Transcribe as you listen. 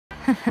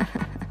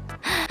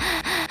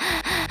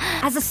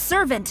As a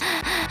servant,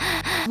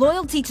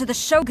 loyalty to the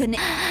Shogun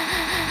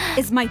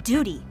is my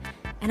duty.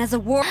 And as a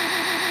warrior,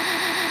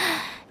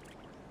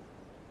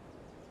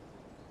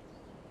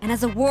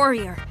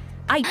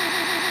 I...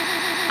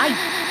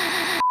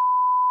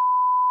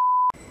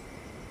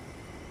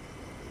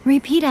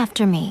 Repeat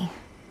after me.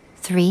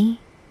 3,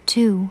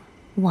 2,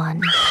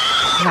 1.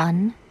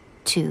 1,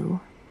 2,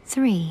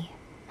 3.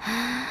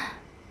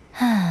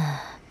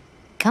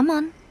 Come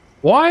on.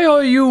 Why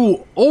are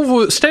you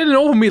standing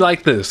over me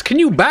like this? Can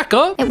you back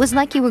up? It was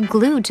like you were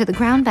glued to the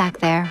ground back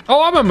there. Oh,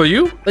 I remember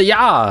you. The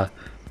Yae.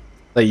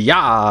 The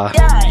Yae.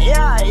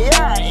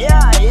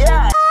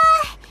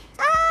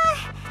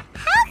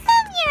 How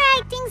come you're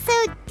acting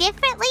so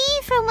differently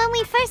from when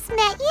we first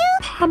met you?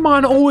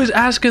 Paimon always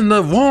asking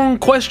the wrong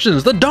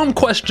questions, the dumb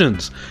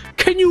questions.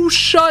 Can you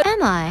shut?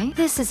 Am I?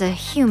 This is a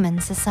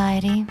human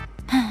society.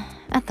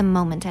 At the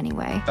moment,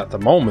 anyway. At the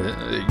moment?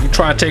 You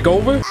trying to take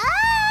over?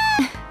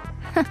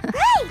 Right,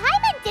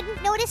 Paimon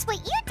didn't notice what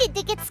you did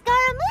to get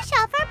Scaramouche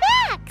off our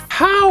backs.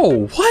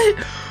 How? What?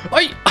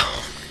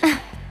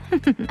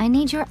 I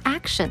need your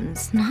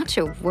actions, not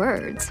your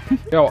words.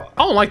 Yo, I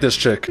don't like this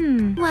chick.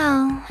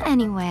 Well,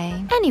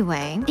 anyway,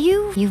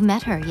 you've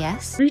met her,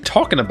 yes? What are you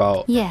talking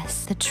about?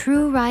 Yes, the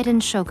true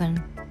Raiden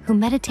Shogun, who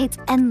meditates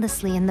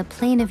endlessly in the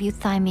plane of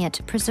Euthymia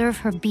to preserve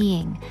her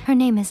being. Her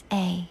name is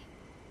Yae.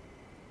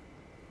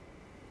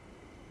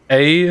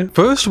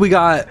 First we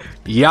got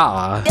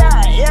Yae.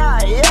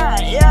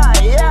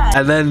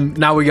 And then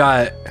now we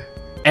got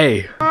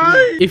Yae.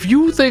 If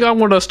you think I'm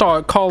gonna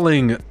start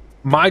calling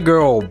my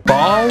girl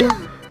Ball,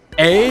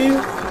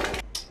 man,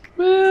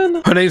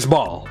 her name's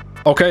Ball,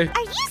 okay?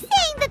 Are you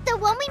saying that the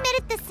one we met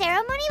at the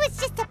ceremony was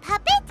just a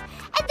puppet?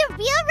 And the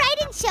real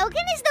Raiden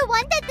Shogun is the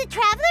one that the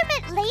Traveler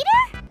met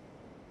later?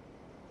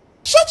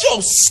 Shut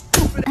your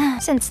stupid...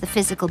 Since the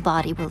physical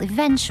body will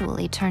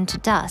eventually turn to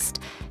dust,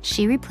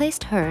 she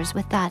replaced hers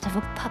with that of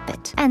a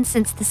puppet. And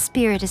since the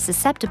spirit is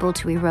susceptible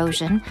to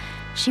erosion,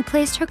 she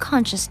placed her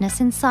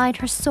consciousness inside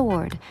her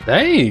sword.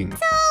 Dang. So,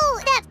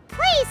 that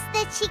place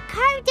that she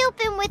carved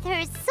open with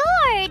her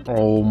sword...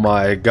 Oh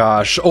my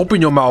gosh.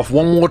 Open your mouth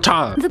one more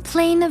time. The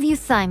plane of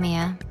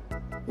Euthymia.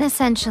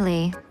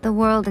 Essentially, the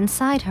world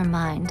inside her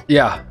mind.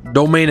 Yeah,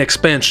 domain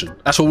expansion.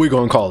 That's what we're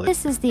gonna call it.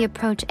 This is the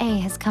approach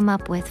Yae has come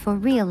up with for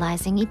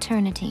realizing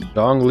eternity.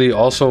 Dongli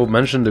also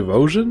mentioned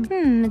erosion?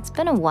 It's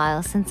been a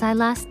while since I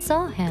last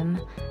saw him.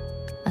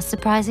 A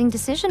surprising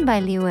decision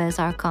by Liyue's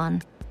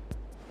Archon.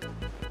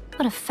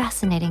 What a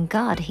fascinating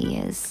god he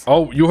is.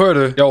 Oh, you heard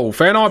her. Yo,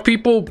 fan art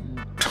people,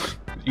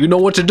 you know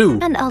what to do.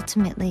 And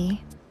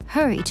ultimately,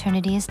 her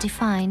eternity is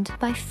defined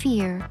by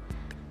fear.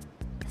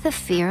 The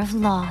fear of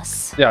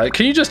loss. Yeah,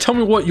 can you just tell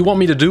me what you want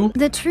me to do?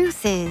 The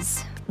truth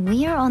is,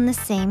 we are on the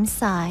same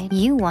side.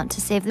 You want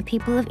to save the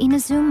people of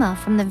Inazuma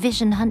from the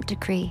Vision Hunt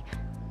Decree.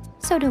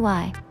 So do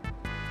I.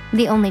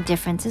 The only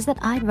difference is that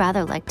I'd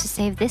rather like to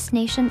save this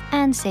nation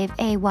and save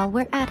Yae while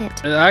we're at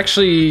it.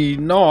 Actually,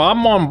 no,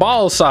 I'm on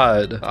Ball's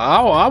side.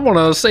 I want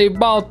to save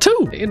Ball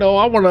too. You know,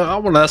 I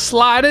want to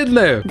slide in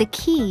there. The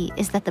key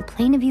is that the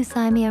plane of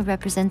Euthymia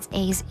represents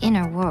Yae's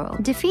inner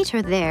world. Defeat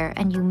her there,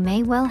 and you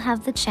may well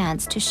have the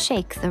chance to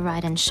shake the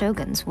Raiden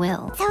Shogun's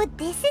will. So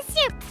this is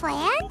your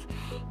plan?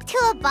 To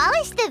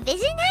abolish the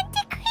Vision Hunt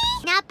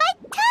Decree? Not by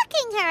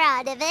talking her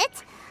out of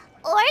it,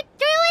 or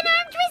through an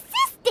armed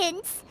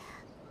resistance,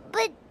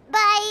 but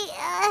by,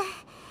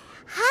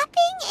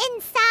 hopping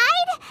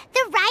inside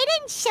the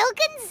Raiden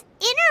Shogun's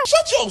inner...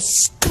 Shut your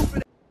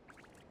stupid...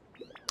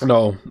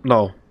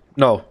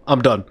 No,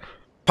 I'm done.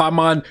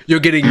 Paimon,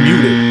 you're getting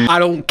muted. I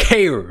don't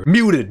care.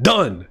 Muted,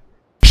 done.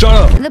 Shut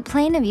up. The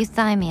plane of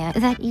Euthymia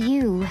that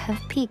you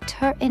have piqued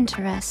her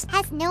interest.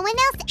 Has no one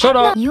else... Shut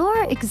up.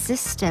 Your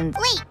existence.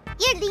 Wait,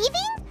 you're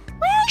leaving?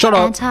 Where are Shut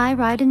up.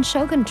 Anti-Raiden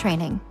Shogun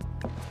training.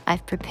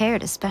 I've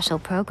prepared a special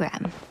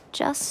program.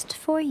 Just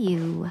for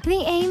you.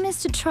 The aim is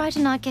to try to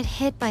not get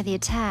hit by the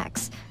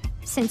attacks.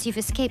 Since you've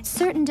escaped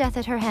certain death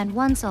at her hand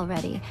once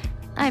already,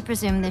 I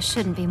presume this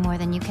shouldn't be more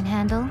than you can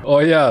handle. Oh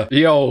yeah,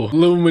 yo,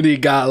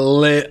 Lumity got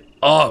lit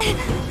up.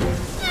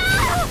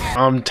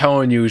 I'm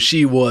telling you,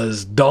 she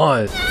was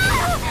done.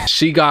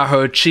 She got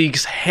her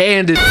cheeks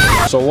handed.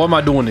 So what am I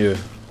doing here?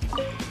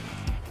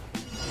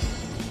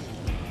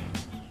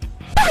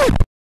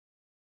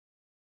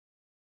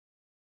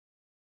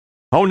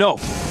 Oh no.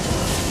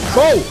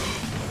 Bro!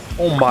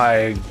 Oh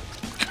my.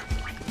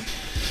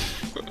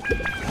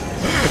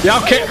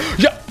 Y'all can't.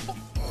 Yeah.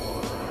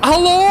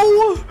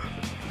 Hello?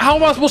 How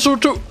am I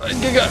supposed to?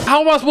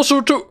 How am I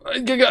supposed to?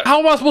 How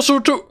am I supposed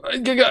to?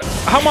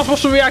 How am I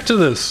supposed to react to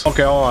this?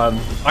 Okay, hold on.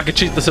 I can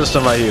cheat the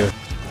system right here.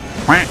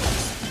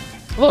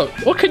 Look,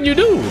 what can you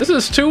do? This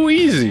is too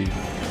easy.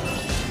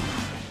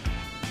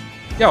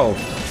 Yo.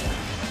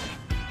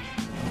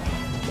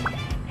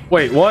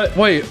 Wait, what?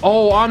 Wait,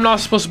 oh, I'm not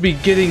supposed to be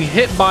getting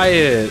hit by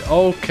it.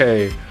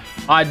 Okay.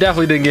 I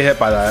definitely didn't get hit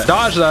by that.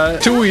 Dodge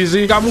that. Too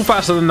easy. Gotta move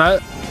faster than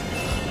that.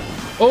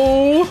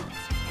 Oh.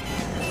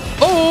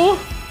 Oh.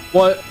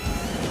 What?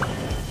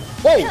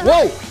 Whoa,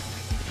 whoa.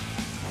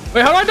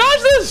 Wait, how do I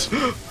dodge this?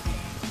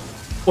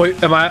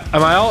 Wait, am I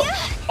out?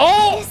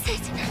 Oh!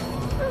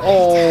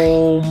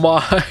 Oh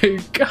my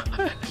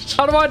gosh.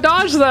 How do I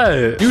dodge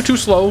that? You too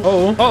slow.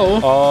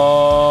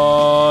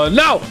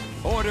 No!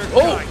 Order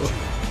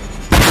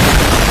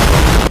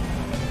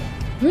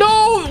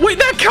No! Wait,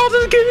 that counts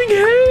as getting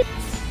hit?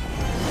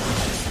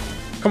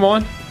 Come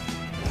on.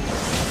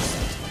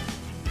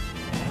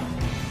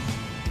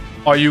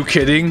 Are you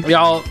kidding?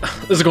 Y'all,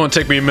 this is gonna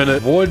take me a minute.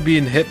 Avoid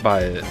being hit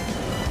by it.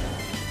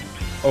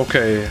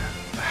 Okay,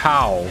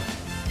 how?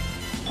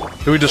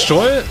 Do we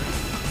destroy it?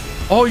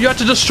 Oh, you have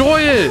to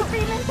destroy it!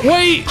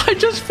 Wait, I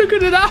just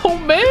figured it out,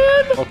 man!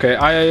 Okay,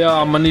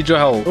 I'm gonna need your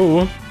help.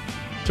 Oh,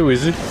 too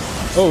easy.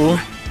 Oh,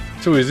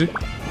 too easy.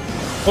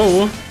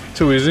 Oh,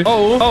 too easy.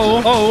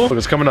 Oh. Look,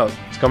 it's coming up.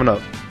 It's coming up.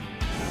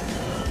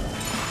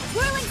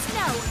 Whirling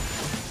snow.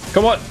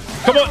 Come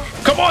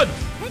on.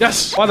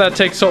 Yes! Why'd that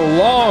take so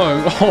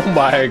long? Oh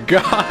my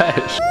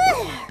gosh.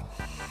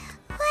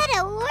 What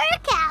a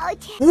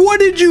workout! What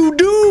did you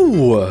do?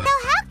 So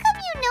how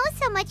come you know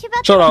so much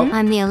about Shut up.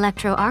 I'm the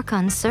Electro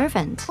Archon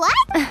servant. What?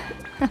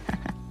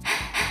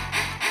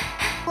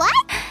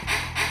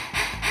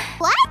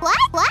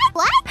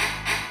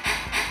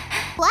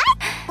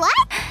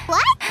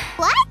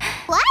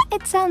 What?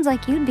 It sounds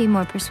like you'd be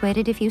more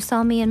persuaded if you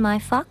saw me in my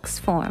fox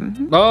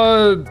form.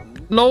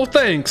 No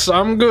thanks.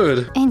 I'm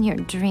good. In your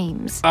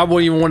dreams. I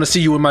wouldn't even want to see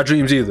you in my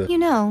dreams either. You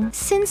know,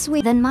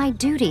 then my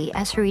duty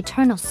as her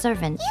eternal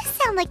servant. You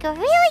sound like a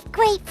really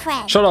great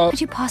friend. Shut up.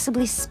 Could you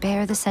possibly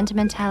spare the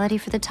sentimentality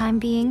for the time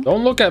being?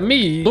 Don't look at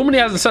me. Lumini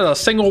hasn't said a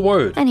single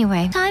word.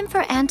 Anyway, time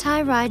for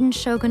Anti-Raiden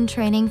Shogun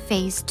Training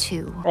Phase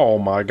 2. Oh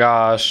my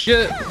gosh.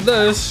 Get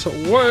this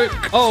work.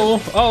 Oh.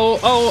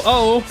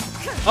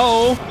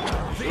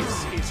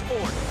 This is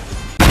order.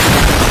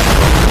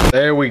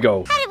 There we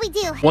go. How did we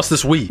do? What's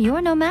this we?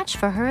 You're no match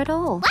for her at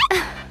all.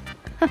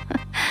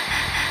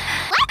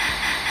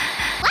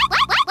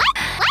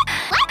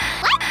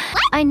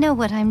 I know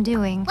what I'm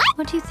doing.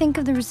 What do you think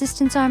of the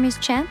Resistance Army's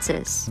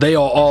chances? They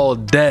are all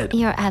dead.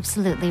 You're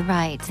absolutely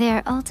right.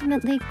 They're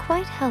ultimately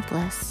quite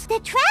helpless. The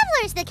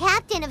Traveler's the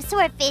captain of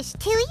Swordfish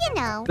too, you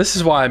know. This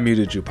is why I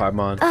muted you,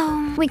 Paimon.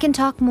 Oh, we can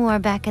talk more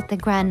back at the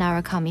Grand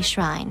Narukami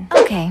Shrine.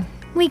 Okay,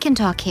 we can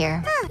talk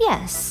here.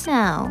 Yes,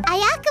 now.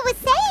 Ayaka was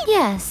saying.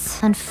 Yes,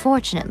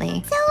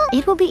 unfortunately. So,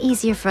 It will be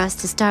easier for us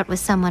to start with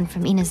someone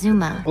from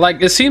Inazuma.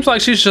 Like, it seems like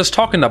she's just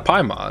talking to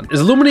Paimon.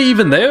 Is Lumini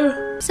even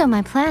there? So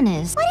my plan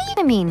is,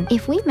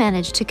 if we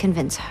manage to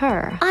convince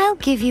her, I'll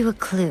give you a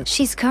clue.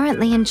 She's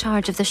currently in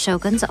charge of the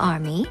Shogun's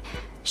army.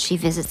 She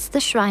visits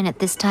the shrine at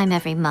this time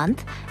every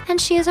month,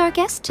 and she is our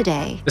guest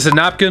today. It's a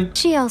napkin?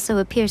 She also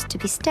appears to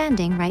be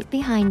standing right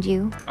behind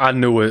you. I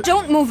knew it.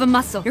 Don't move a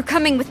muscle. You're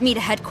coming with me to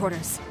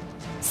headquarters.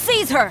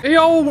 Seize her!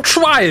 Yo,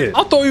 try it.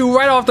 I'll throw you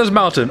right off this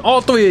mountain. All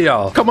three of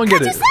y'all. Come and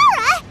get it.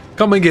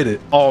 Come and get it.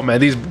 Oh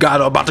man, these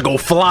guys are about to go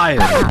flying.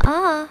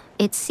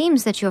 It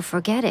seems that you're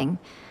forgetting.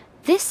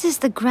 This is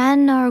the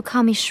Grand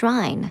Narukami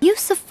Shrine.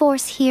 Use of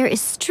force here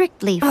is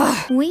strictly...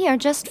 We are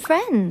just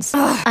friends.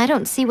 I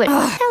don't see what...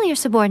 Tell your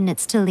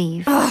subordinates to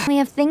leave. We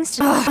have things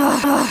to...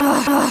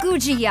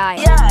 Guji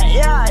Yae.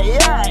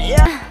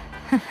 Yeah.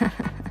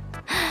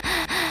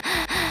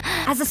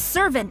 As a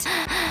servant,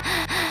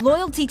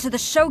 loyalty to the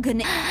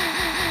Shogun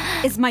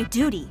is my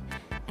duty.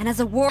 And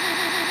as a warrior,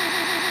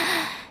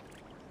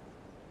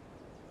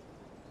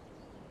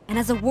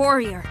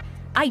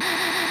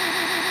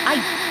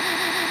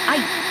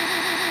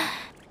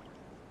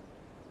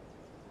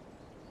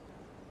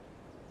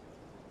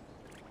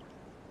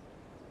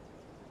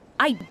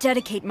 I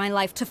dedicate my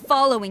life to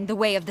following the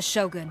way of the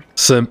Shogun.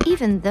 Simp.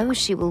 Even though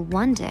she will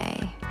one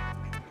day...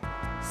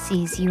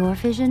 seize your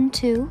vision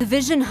too. The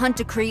Vision Hunt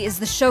Decree is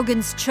the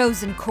Shogun's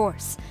chosen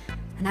course,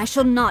 and I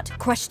shall not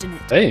question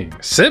it. Dang,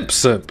 simp.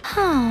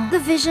 The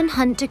Vision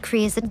Hunt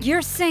Decree is a...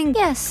 You're saying...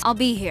 Yes. I'll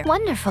be here.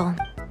 Wonderful.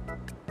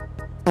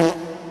 That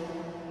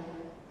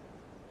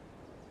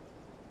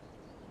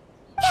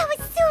was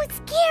so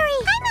scary.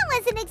 Paimon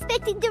wasn't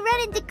expecting to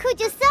run into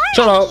Kujosara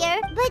Shut up.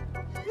 here, but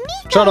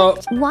Miko... Shut up.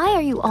 Why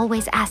are you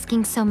always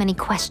asking so many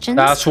questions?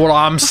 That's what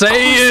I'm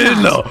saying.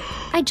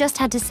 I just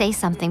had to say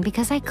something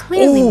because I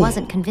clearly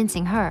wasn't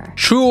convincing her.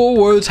 Truer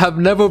words have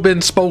never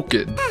been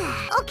spoken.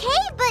 Okay,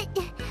 but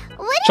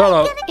what Shut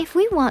are we up. gonna... If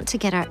we want to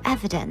get our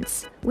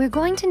evidence, we're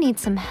going to need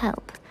some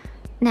help.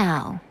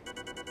 Now,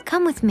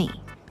 come with me.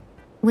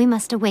 We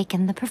must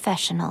awaken the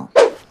professional.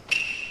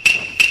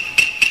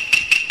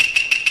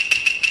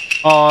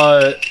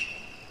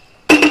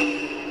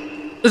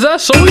 Is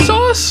that soy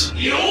sauce?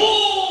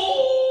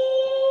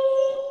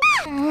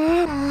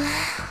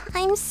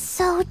 I'm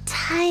so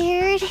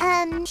tired.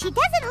 She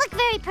doesn't look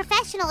very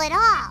professional at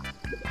all.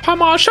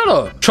 Paimon, shut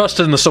up. Trust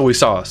in the soy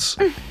sauce.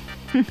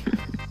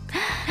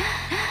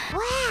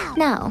 Wow,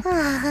 Now,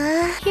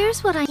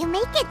 here's what You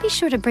make it. Be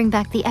sure to bring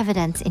back the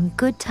evidence in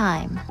good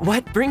time.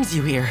 What brings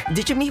you here?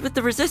 Did you meet with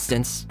the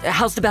Resistance?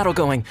 How's the battle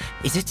going?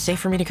 Is it safe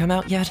for me to come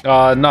out yet?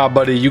 Nah,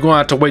 buddy. You're gonna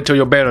have to wait till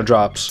your banner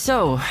drops.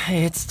 So,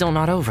 it's still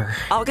not over.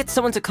 I'll get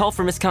someone to call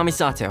for Miss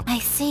Kamisato. I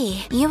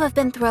see. You have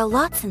been through a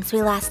lot since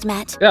we last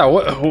met. Yeah,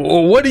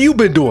 what have you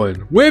been doing?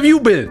 Where have you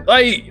been?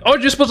 Like,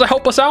 aren't you supposed to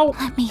help us out?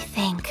 Let me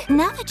think.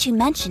 Now that you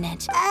mention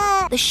it,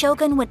 the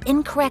Shogun would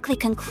incorrectly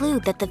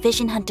conclude that the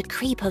Vision Hunt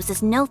decree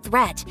poses no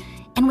threat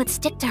and would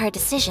stick to her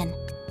decision.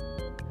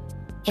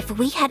 If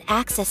we had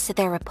access to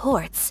their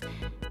reports,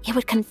 it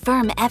would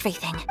confirm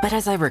everything. But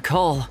as I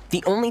recall,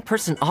 the only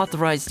person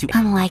authorized to...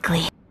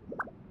 Unlikely.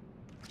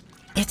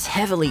 It's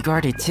heavily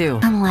guarded too.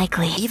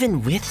 Unlikely.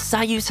 Even with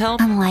Sayu's help?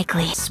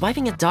 Unlikely.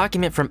 Swiping a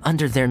document from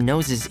under their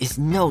noses is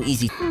no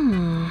easy...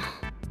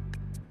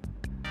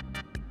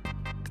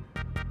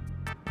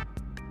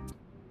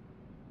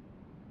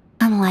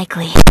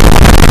 Unlikely.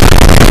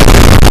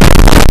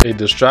 A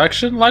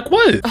distraction? Like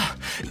what?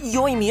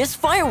 Yoimiya's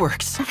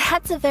fireworks!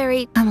 That's a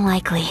very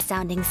unlikely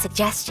sounding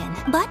suggestion,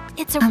 but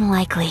it's a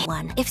unlikely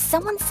one. If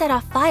someone set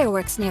off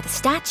fireworks near the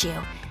statue,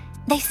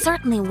 they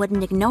certainly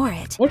wouldn't ignore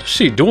it. What is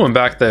she doing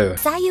back there?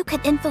 Sayu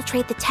could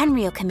infiltrate the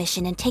Tenryo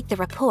Commission and take the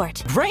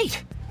report.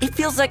 Great! It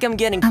feels like I'm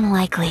getting...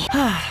 Unlikely.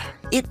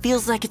 It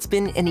feels like it's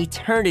been an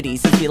eternity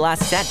since we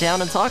last sat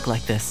down and talked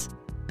like this.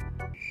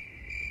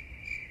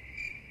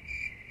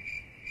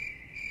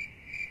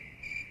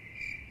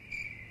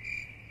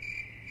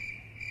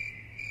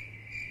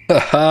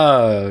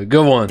 Haha,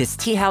 good one. This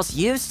tea house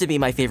used to be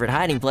my favorite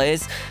hiding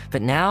place,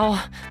 but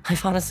now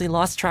I've honestly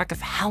lost track of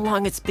how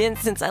long it's been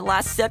since I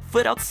last set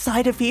foot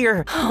outside of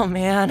here. Oh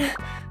man,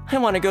 I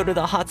want to go to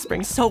the hot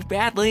springs so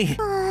badly.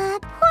 Poor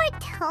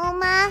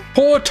Toma.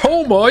 Poor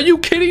Toma, are you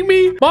kidding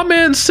me? My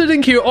man's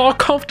sitting here all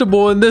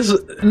comfortable in this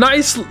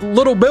nice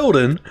little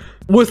building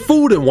with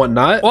food and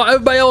whatnot, while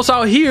everybody else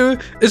out here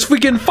is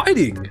freaking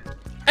fighting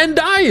and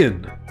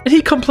dying. And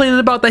he complaining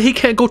about that he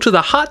can't go to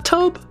the hot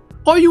tub?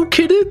 Are you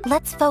kidding?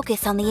 Let's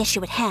focus on the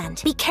issue at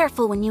hand. Be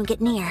careful when you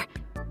get near.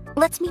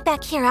 Let's meet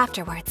back here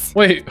afterwards.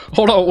 Wait,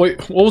 hold on,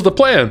 wait, what was the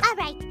plan?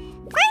 Alright,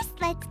 first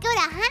let's go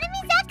to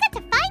Hanamizaka to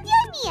find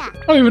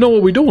Yoimiya. I don't even know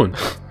what we're doing.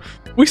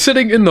 We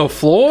sitting in the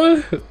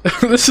floor?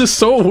 This is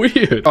so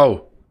weird.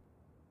 Oh.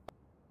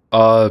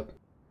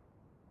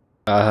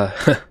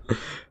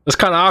 It's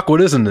kind of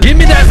awkward, isn't it? Give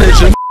me that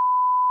vision.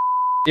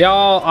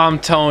 Y'all, I'm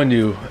telling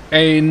you,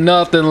 ain't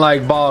nothing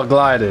like ball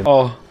gliding.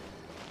 Oh,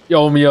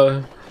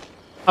 Yoimiya.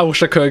 I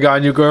wish I could have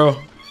gotten you,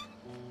 girl.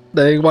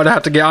 They might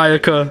have to get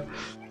Ayaka.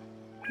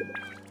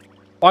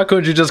 Why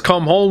couldn't you just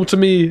come home to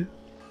me?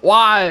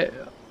 Why?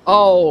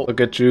 Oh, look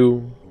at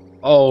you.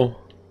 Oh,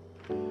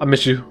 I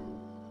miss you.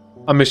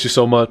 I miss you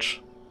so much.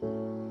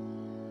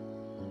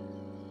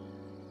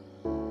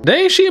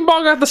 Dang, she and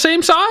Ball got the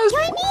same size?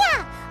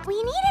 Yoimiya, we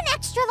need an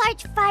extra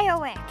large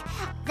firework.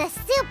 The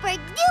super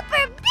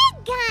duper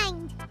big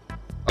kind.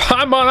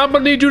 I'm gonna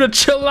need you to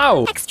chill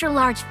out. Extra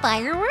large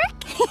firework?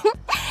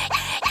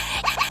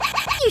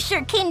 You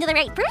sure came to the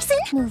right person.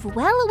 Move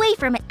well away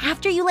from it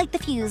after you light the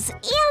fuse.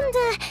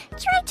 And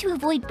try to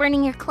avoid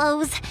burning your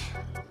clothes.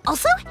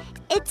 Also,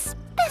 it's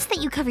best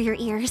that you cover your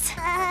ears.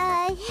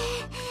 Why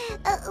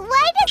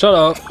did... Shut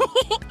up.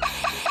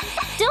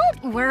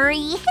 Don't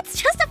worry.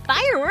 It's just a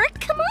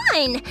firework. Come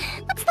on.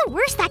 What's the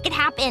worst that could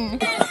happen?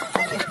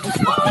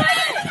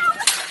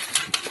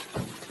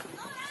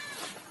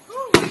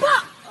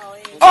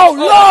 Oh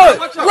Lord!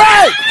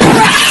 Right!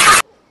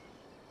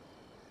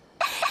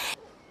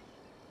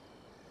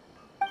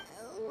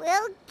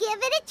 We'll give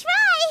it a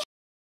try.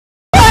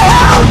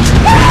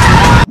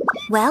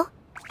 Well,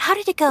 how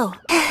did it go?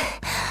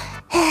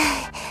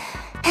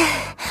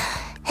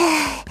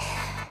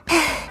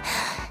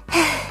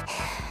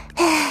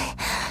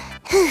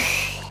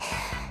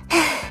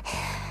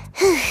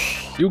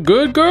 You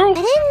good, girl? I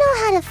didn't know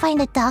how to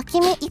find a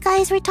document you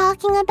guys were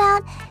talking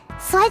about,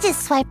 so I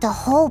just swiped a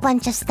whole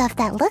bunch of stuff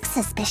that looks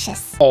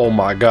suspicious. Oh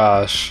my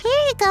gosh. Here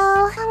you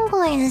go. I'm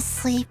going to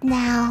sleep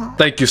now.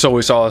 Thank you,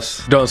 Soy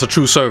Sauce. Done us a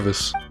true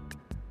service.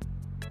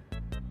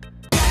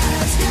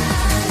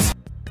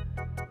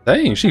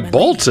 Dang, she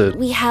bolted.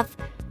 We have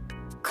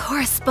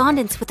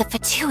correspondence with the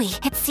Fatui.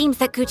 It seems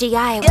that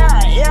Gujiyae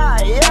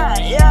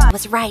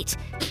was right.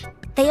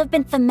 They have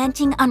been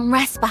fomenting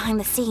unrest behind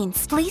the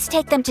scenes. Please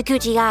take them to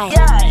Gujiyae.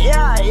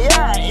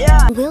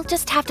 We'll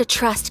just have to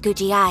trust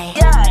Gujiyae.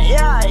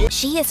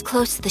 She is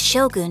close to the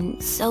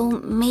Shogun, so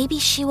maybe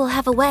she will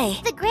have a way.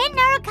 The Grand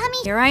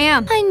Narukami... Here I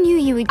am. I knew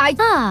you would.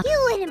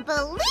 You wouldn't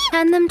believe...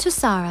 Hand them to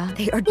Sarah.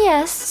 They are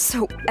Yes.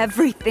 so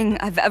everything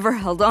I've ever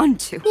held on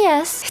to.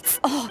 Yes. It's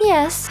all.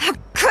 Yes. How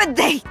could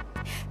they?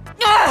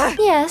 Ugh!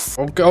 Yes.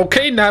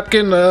 Okay,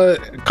 Napkin,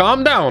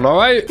 calm down,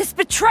 alright? This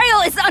betrayal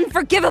is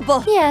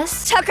unforgivable.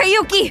 Yes.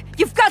 Takayuki,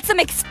 you've got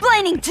some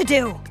explaining to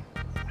do.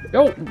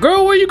 Yo,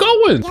 girl, where you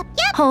going? Yep.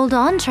 Hold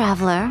on,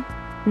 traveler.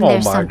 Oh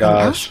There's my something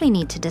gosh. else we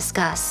need to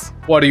discuss.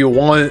 What do you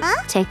want?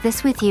 Take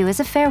this with you as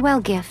a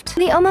farewell gift.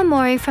 The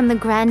omamori from the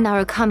Grand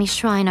Narukami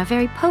Shrine are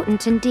very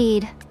potent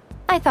indeed.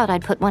 I thought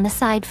I'd put one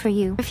aside for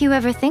you. If you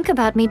ever think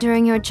about me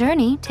during your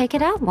journey, take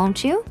it out,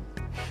 won't you?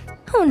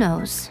 Who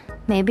knows?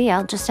 Maybe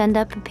I'll just end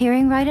up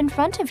appearing right in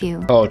front of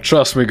you. Oh,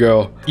 trust me,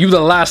 girl. You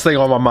the last thing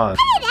on my mind.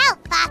 Cut it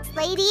out, Fox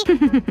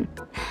Lady.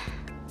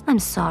 I'm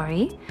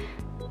sorry.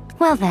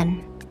 Well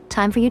then,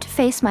 time for you to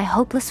face my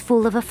hopeless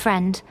fool of a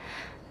friend.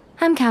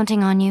 I'm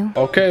counting on you.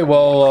 Okay,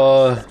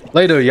 well,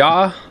 later,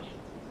 Yae.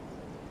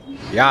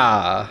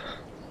 Yeah.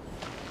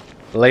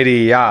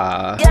 Lady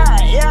Yae.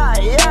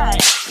 Yeah.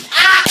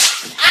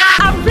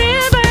 I really